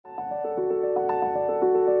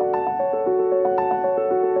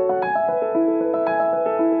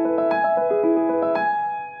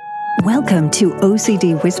Welcome to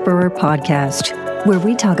OCD Whisperer Podcast, where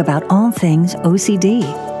we talk about all things OCD.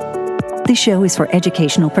 The show is for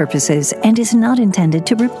educational purposes and is not intended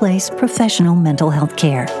to replace professional mental health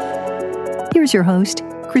care. Here's your host,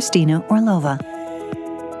 Christina Orlova.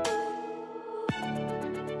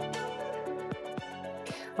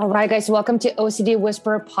 All right, guys, welcome to OCD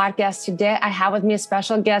Whisperer Podcast. Today, I have with me a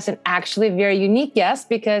special guest, and actually a very unique guest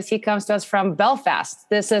because he comes to us from Belfast.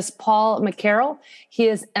 This is Paul Carroll. He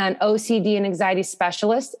is an OCD and anxiety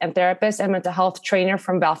specialist and therapist and mental health trainer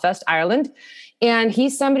from Belfast, Ireland. And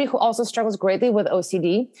he's somebody who also struggles greatly with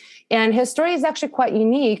OCD. And his story is actually quite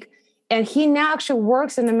unique. And he now actually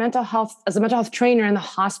works in the mental health as a mental health trainer in the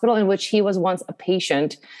hospital in which he was once a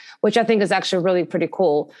patient, which I think is actually really pretty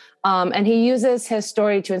cool. And he uses his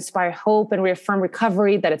story to inspire hope and reaffirm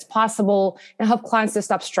recovery, that it's possible, and help clients to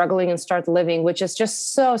stop struggling and start living, which is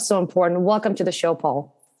just so important. Welcome to the show,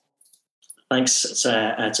 Paul. Thanks. It's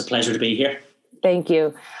a pleasure to be here. Thank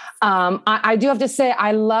you. I do have to say,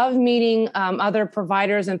 I love meeting other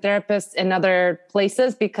providers and therapists in other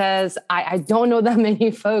places because I don't know that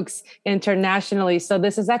many folks internationally. So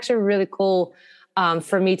this is actually really cool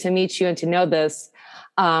for me to meet you and to know this.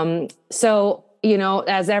 So, you know,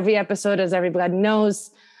 as every episode, as everybody knows,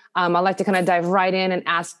 I like to kind of dive right in and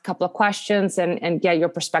ask a couple of questions and get your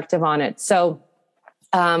perspective on it. So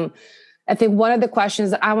I think one of the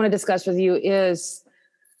questions that I want to discuss with you is,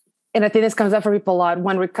 and I think this comes up for people a lot,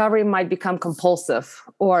 when recovery might become compulsive,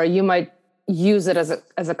 or you might use it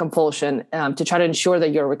as a compulsion to try to ensure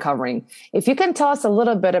that you're recovering. If you can tell us a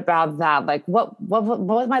little bit about that, like what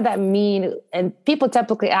might that mean? And people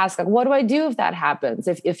typically ask, like, what do I do if that happens?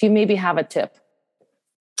 If you maybe have a tip.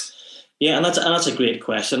 Yeah, and that's a great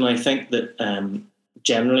question. I think that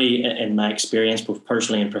generally, in my experience, both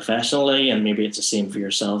personally and professionally, and maybe it's the same for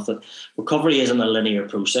yourself, that recovery isn't a linear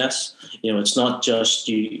process. You know, it's not just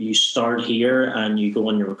you start here and you go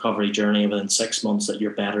on your recovery journey within 6 months that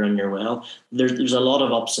you're better and you're well. There's a lot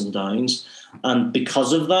of ups and downs. And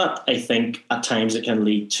because of that, I think at times it can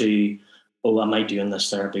lead to, oh, am I doing this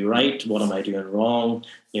therapy right? What am I doing wrong?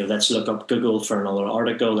 You know, let's look up Google for another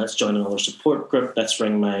article. Let's join another support group. Let's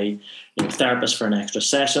ring my therapist for an extra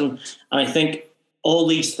session. And I think all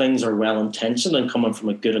these things are well-intentioned and coming from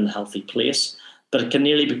a good and healthy place, but it can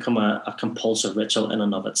nearly become a compulsive ritual in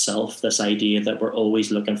and of itself, this idea that we're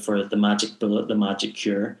always looking for the magic bullet, the magic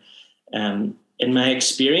cure. In my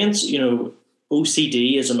experience, you know,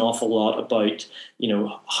 OCD is an awful lot about, you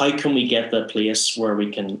know, how can we get to a place where we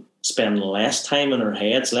can spend less time in our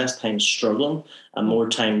heads, less time struggling, and more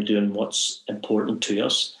time doing what's important to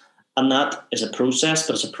us. And that is a process,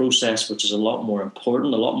 but it's a process which is a lot more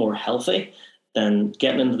important, a lot more healthy than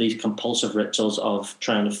getting into these compulsive rituals of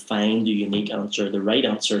trying to find the unique answer, the right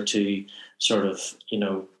answer to sort of, you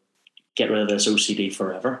know, get rid of this OCD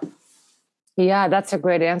forever. Yeah, that's a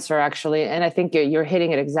great answer, actually. And I think you're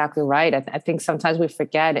hitting it exactly right. I think sometimes we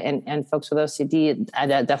forget, and folks with OCD, I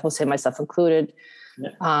definitely say myself included,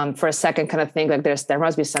 for a second kind of think like there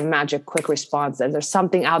must be some magic quick response, and there's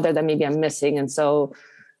something out there that maybe I'm missing. And so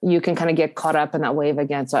you can kind of get caught up in that wave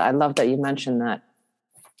again. So I love that you mentioned that.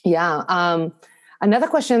 Yeah. Another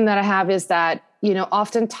question that I have is that, you know,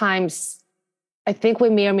 oftentimes I think we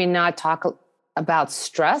may or may not talk about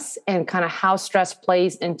stress and kind of how stress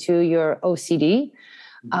plays into your OCD,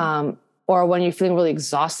 or when you're feeling really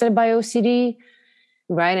exhausted by OCD,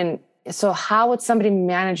 right? And so how would somebody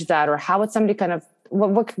manage that, or how would somebody kind of,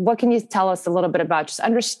 what can you tell us a little bit about just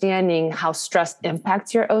understanding how stress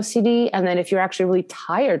impacts your OCD? And then if you're actually really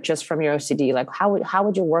tired just from your OCD, like how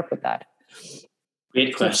would you work with that?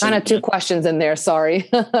 Great question. So kind of two questions in there. Sorry.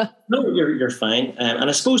 No, you're fine. And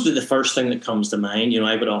I suppose that the first thing that comes to mind, you know,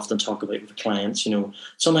 I would often talk about with clients, you know,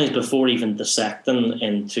 sometimes before even dissecting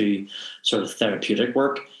into sort of therapeutic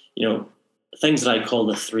work, you know, things that I call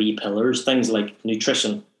the 3 pillars, things like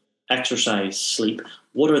nutrition, exercise, sleep.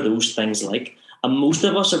 What are those things like? And most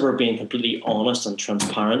of us, if we're being completely honest and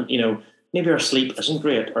transparent, you know, maybe our sleep isn't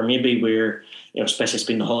great, or maybe we're, you know, especially it's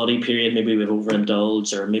been the holiday period, maybe we've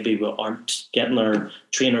overindulged, or maybe we aren't getting our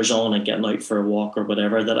trainers on and getting out for a walk or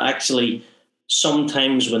whatever, that actually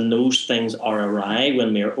sometimes when those things are awry,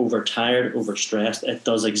 when we're overtired, overstressed, it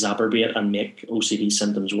does exacerbate and make OCD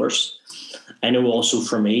symptoms worse. I know also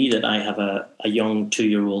for me that I have a young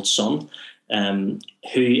 2-year-old son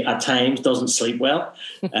who at times doesn't sleep well.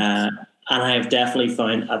 And I have definitely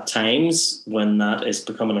found at times when that is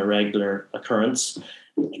becoming a regular occurrence,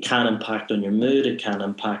 it can impact on your mood. It can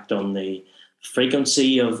impact on the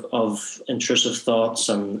frequency of intrusive thoughts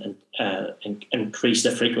and increase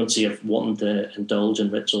the frequency of wanting to indulge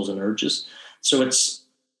in rituals and urges. So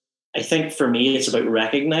I think for me, it's about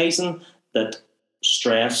recognizing that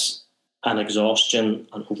stress and exhaustion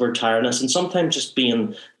and overtiredness, and sometimes just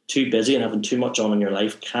being too busy and having too much on in your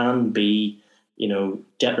life can be,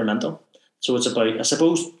 detrimental. So it's about, I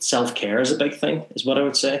suppose, self-care is a big thing, is what I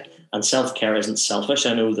would say. And self-care isn't selfish.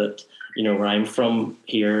 I know that, where I'm from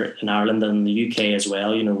here in Ireland and the UK as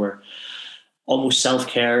well, where almost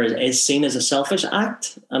self-care is seen as a selfish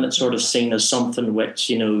act, and it's sort of seen as something which,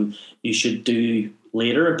 you should do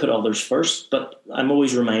later and put others first. But I'm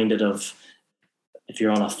always reminded of, if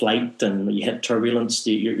you're on a flight and you hit turbulence,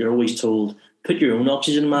 you're always told, put your own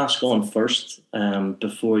oxygen mask on first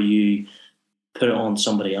before you put it on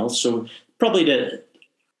somebody else. So probably to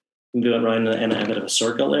do it around in a bit of a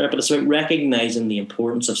circle there, but it's about recognising the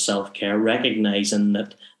importance of self-care, recognising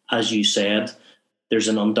that, as you said, there's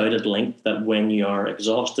an undoubted link that when you are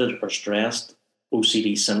exhausted or stressed,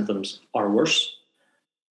 OCD symptoms are worse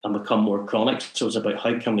and become more chronic. So it's about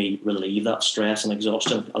how can we relieve that stress and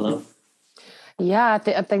exhaustion a little. Yeah,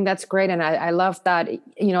 I think that's great, and I love that.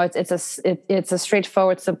 It's a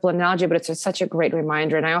straightforward, simple analogy, but it's such a great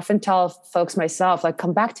reminder. And I often tell folks myself, like,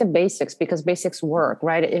 come back to basics, because basics work,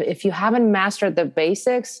 right? If you haven't mastered the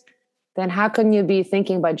basics, then how can you be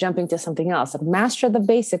thinking about jumping to something else? Like, master the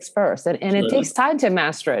basics first, and it takes time to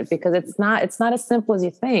master it, because it's not as simple as you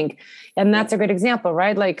think. And that's a great example,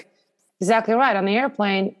 right? Like, exactly right. On the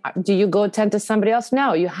airplane, do you go tend to somebody else?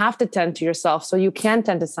 No, you have to tend to yourself so you can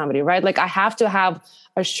tend to somebody, right? Like, I have to have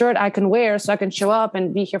a shirt I can wear so I can show up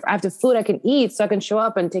and be here. I have the food I can eat so I can show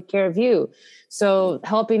up and take care of you. So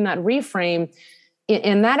helping that reframe,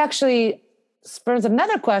 and that actually spurs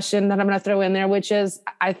another question that I'm going to throw in there, which is,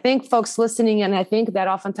 I think folks listening, and I think that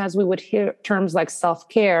oftentimes we would hear terms like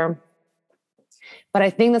self-care, but I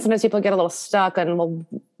think that sometimes people get a little stuck on, well,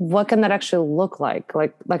 what can that actually look like?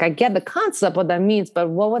 Like I get the concept, what that means, but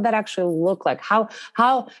what would that actually look like? How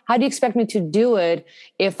do you expect me to do it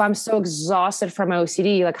if I'm so exhausted from my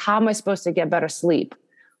OCD? Like, how am I supposed to get better sleep?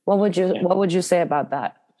 What would you say about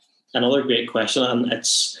that? Another great question, and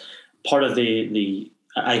it's part of the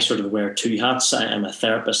I sort of wear two hats. I'm a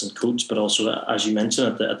therapist and coach, but also, as you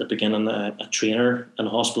mentioned at the beginning, a trainer in a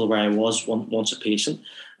hospital where I was once a patient.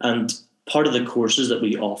 And part of the courses that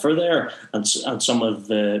we offer there, and some of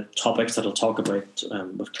the topics that I'll talk about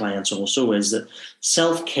with clients also, is that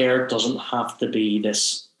self-care doesn't have to be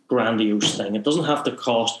this grandiose thing. It doesn't have to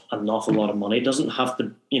cost an awful lot of money. It doesn't have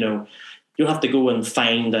to, you don't have to go and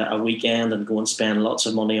find a weekend and go and spend lots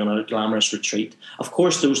of money on a glamorous retreat. Of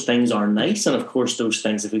course, those things are nice, and of course, those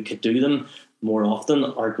things, if we could do them more often,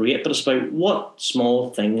 are great. But it's about what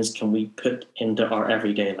small things can we put into our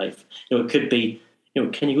everyday life. It could be,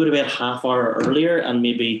 can you go to bed half hour earlier, and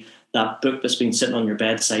maybe that book that's been sitting on your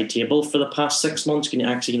bedside table for the past 6 months, can you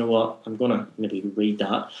actually, I'm going to maybe read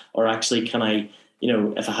that? Or actually, can I,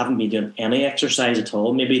 if I haven't been doing any exercise at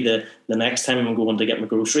all, maybe the next time I'm going to get my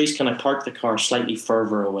groceries, can I park the car slightly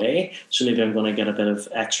further away? So maybe I'm going to get a bit of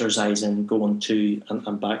exercise in going to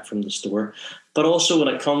and back from the store. But also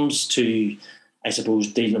when it comes to, I suppose,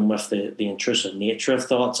 dealing with the intrusive nature of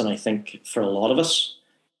thoughts, and I think for a lot of us,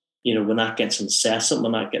 when that gets incessant,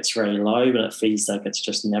 when that gets very loud, when it feels like it's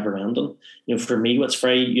just never ending. For me, what's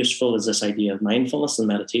very useful is this idea of mindfulness and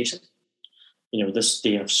meditation. This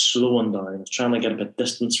idea of slowing down, trying to get a bit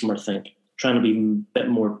distance from our thinking, trying to be a bit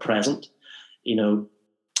more present. The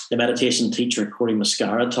meditation teacher, Corey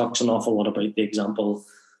Muscara, talks an awful lot about the example,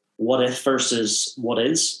 what if versus what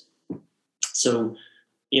is. So,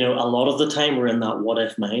 a lot of the time we're in that what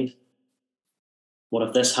if mind. What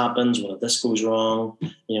if this happens? What if this goes wrong?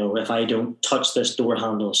 If I don't touch this door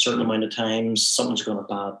handle a certain amount of times, something's going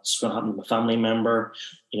to happen to my family member.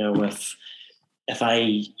 If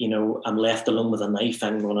I, I'm left alone with a knife,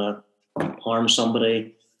 I'm going to harm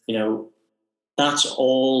somebody. That's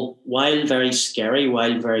all, while very scary,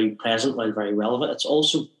 while very present, while very relevant, it's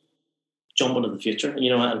also jumping to the future.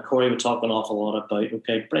 And Corey would talk an awful lot about,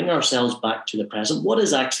 okay, bring ourselves back to the present. What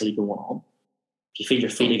is actually going on? If you feel your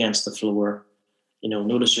feet against the floor,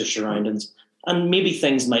 notice your surroundings. And maybe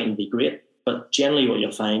things mightn't be great, but generally what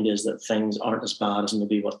you'll find is that things aren't as bad as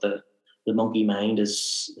maybe what the monkey mind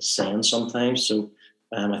is saying sometimes. So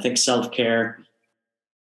I think self-care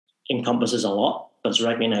encompasses a lot, but it's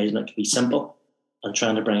recognizing it can be simple and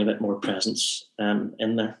trying to bring a bit more presence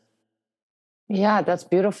in there. Yeah, that's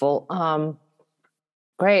beautiful.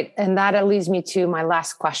 Great. And that leads me to my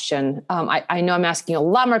last question. I know I'm asking a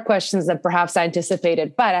lot more questions than perhaps I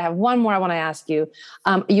anticipated, but I have one more I want to ask you.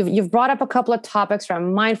 You've brought up a couple of topics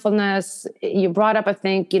around mindfulness. You brought up, I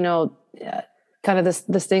think, kind of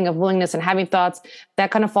this thing of willingness and having thoughts.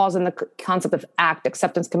 That kind of falls in the concept of ACT,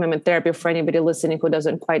 acceptance commitment therapy, for anybody listening who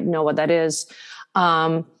doesn't quite know what that is.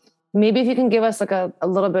 Maybe if you can give us like a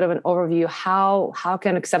little bit of an overview, how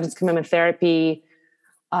can acceptance commitment therapy,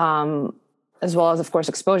 as well as, of course,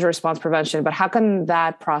 exposure response prevention, but how can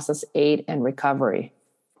that process aid in recovery?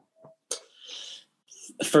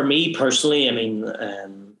 For me personally, I mean,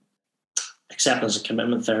 acceptance and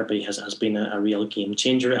commitment therapy has been a real game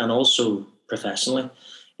changer, and also professionally.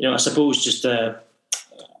 I suppose just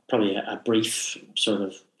probably a brief sort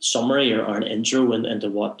of summary or an intro into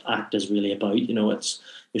what ACT is really about. It's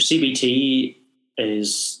your CBT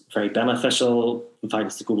is very beneficial. In fact,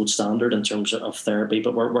 it's the gold standard in terms of therapy.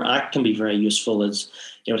 But where ACT can be very useful is,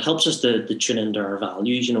 it helps us to tune into our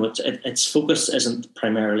values. Its focus isn't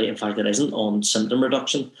primarily, in fact, it isn't on symptom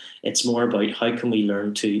reduction. It's more about how can we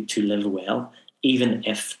learn to live well, even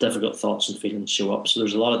if difficult thoughts and feelings show up. So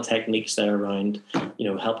there's a lot of techniques there around,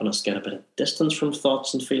 helping us get a bit of distance from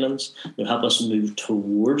thoughts and feelings, help us move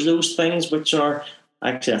towards those things, which are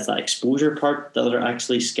actually, that's that exposure part that are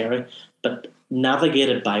actually scary, but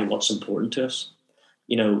navigated by what's important to us.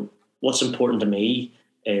 What's important to me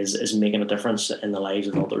is making a difference in the lives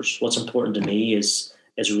of others. What's important to me is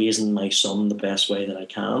raising my son the best way that I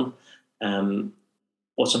can.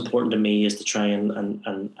 What's important to me is to try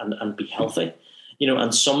and be healthy.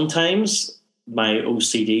 And sometimes my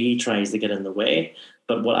OCD tries to get in the way,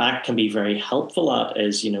 but what ACT can be very helpful at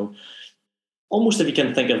is, almost, if you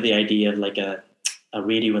can think of the idea of like a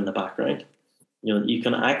radio in the background. You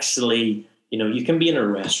can actually, you can be in a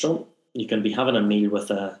restaurant, you can be having a meal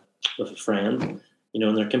with a friend,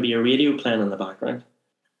 and there can be a radio playing in the background.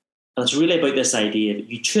 And it's really about this idea that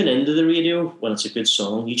you tune into the radio when it's a good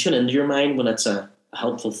song, you tune into your mind when it's a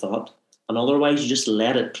helpful thought, and otherwise you just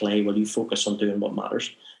let it play while you focus on doing what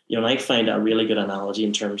matters. And I find a really good analogy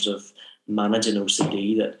in terms of managing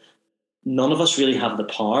OCD, that none of us really have the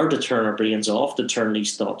power to turn our brains off, to turn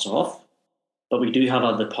these thoughts off, but we do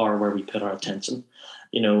have the power where we put our attention,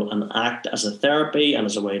 and ACT as a therapy and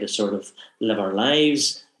as a way to sort of live our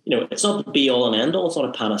lives. It's not the be all and end all, it's not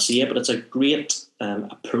a panacea, but it's a great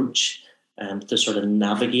approach to sort of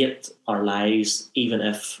navigate our lives, even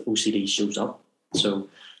if OCD shows up. So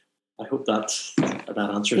I hope that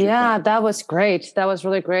answers. Yeah, that was great. That was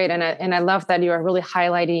really great. And I love that you are really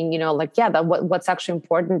highlighting, that what's actually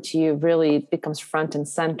important to you really becomes front and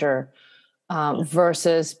center,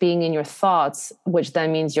 versus being in your thoughts, which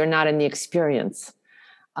then means you're not in the experience.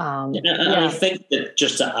 And I think that,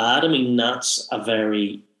 just to add, I mean, that's a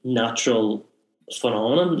very natural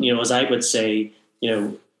phenomenon. As I would say,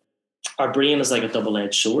 our brain is like a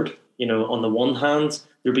double-edged sword. On the one hand,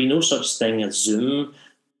 there'd be no such thing as Zoom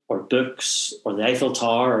or books or the Eiffel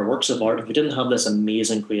Tower or works of art if we didn't have this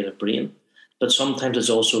amazing creative brain. But sometimes it's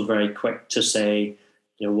also very quick to say,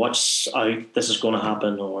 watch out, this is going to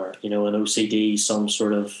happen, or, an OCD, some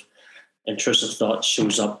sort of intrusive thought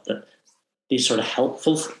shows up, that these sort of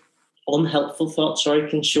unhelpful thoughts,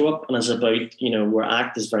 can show up. And it's about, where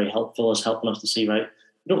ACT is very helpful, is helping us to see, right,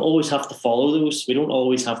 we don't always have to follow those. We don't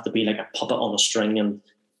always have to be like a puppet on a string, and,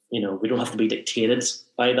 we don't have to be dictated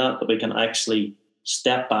by that, but we can actually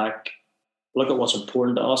step back, look at what's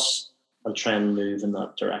important to us, and try and move in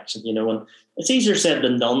that direction. And it's easier said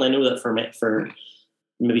than done. I know that for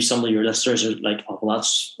maybe some of your listeners are like, oh, well,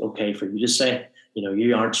 that's okay for you to say,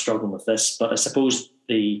 you aren't struggling with this. But I suppose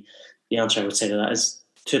the answer I would say to that is,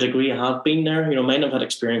 to a degree, I have been there. I might not have had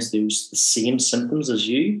experienced the same symptoms as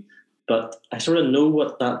you, but I sort of know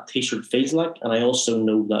what that t-shirt feels like. And I also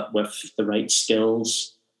know that with the right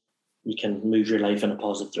skills, you can move your life in a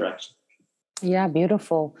positive direction. Yeah,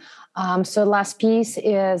 beautiful. So last piece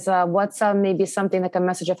is, what's maybe something like a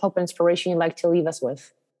message of hope and inspiration you'd like to leave us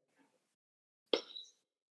with?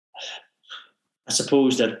 I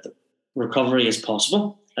suppose that recovery is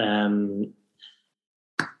possible.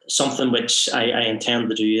 Something which I intend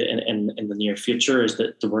to do in the near future is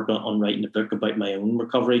to work on writing a book about my own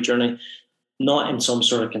recovery journey, not in some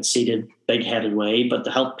sort of conceited, big-headed way, but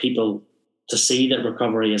to help people to see that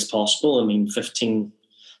recovery is possible. I mean, 16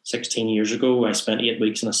 years ago, I spent 8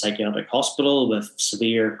 weeks in a psychiatric hospital with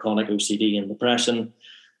severe chronic OCD and depression.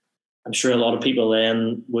 I'm sure a lot of people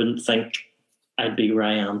then wouldn't think I'd be where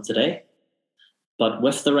I am today. But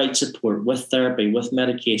with the right support, with therapy, with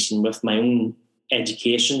medication, with my own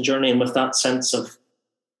education journey, and with that sense of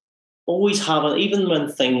always having, even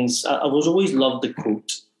when things, I was always loved the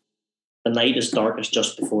quote, "The night is darkest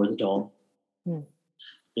just before the dawn." Mm.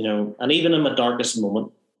 And even in my darkest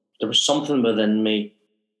moment, there was something within me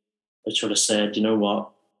that sort of said, you know what,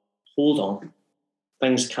 hold on,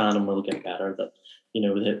 things can and will get better. That,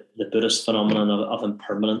 the Buddhist phenomenon of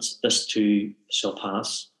impermanence, this too shall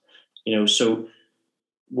pass. So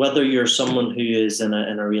whether you're someone who is in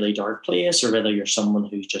a really dark place, or whether you're someone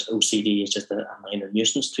who's just OCD is just a minor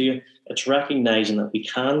nuisance to you, it's recognizing that we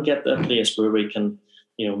can get to a place where we can,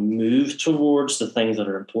 move towards the things that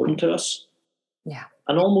are important to us. Yeah.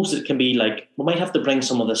 And almost it can be like, we might have to bring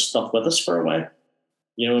some of this stuff with us for a while.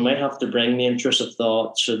 We might have to bring the intrusive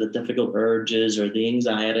thoughts or the difficult urges or the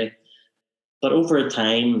anxiety. But over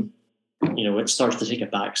time, it starts to take a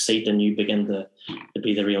back seat and you begin to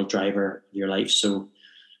be the real driver of your life. So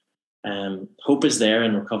hope is there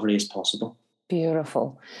and recovery is possible.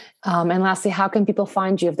 Beautiful. And lastly, how can people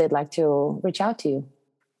find you if they'd like to reach out to you?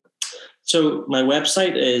 So my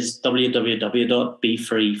website is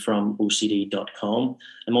www.befreefromocd.com.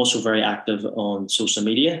 I'm also very active on social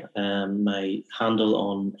media. My handle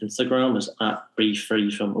on Instagram is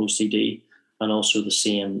 @BeFreeFromOCD, and also the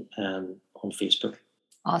same on Facebook.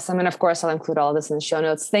 Awesome. And of course, I'll include all of this in the show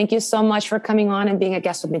notes. Thank you so much for coming on and being a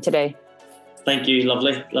guest with me today. Thank you.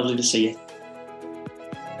 Lovely to see you.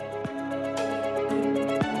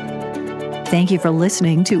 Thank you for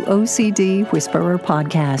listening to OCD Whisperer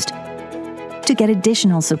Podcast. To get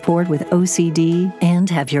additional support with OCD and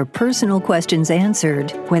have your personal questions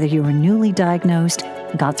answered, whether you are newly diagnosed,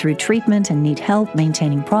 got through treatment and need help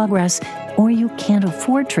maintaining progress, or you can't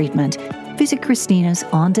afford treatment, visit Christina's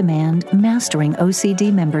on-demand Mastering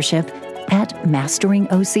OCD membership at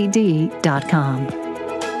masteringocd.com.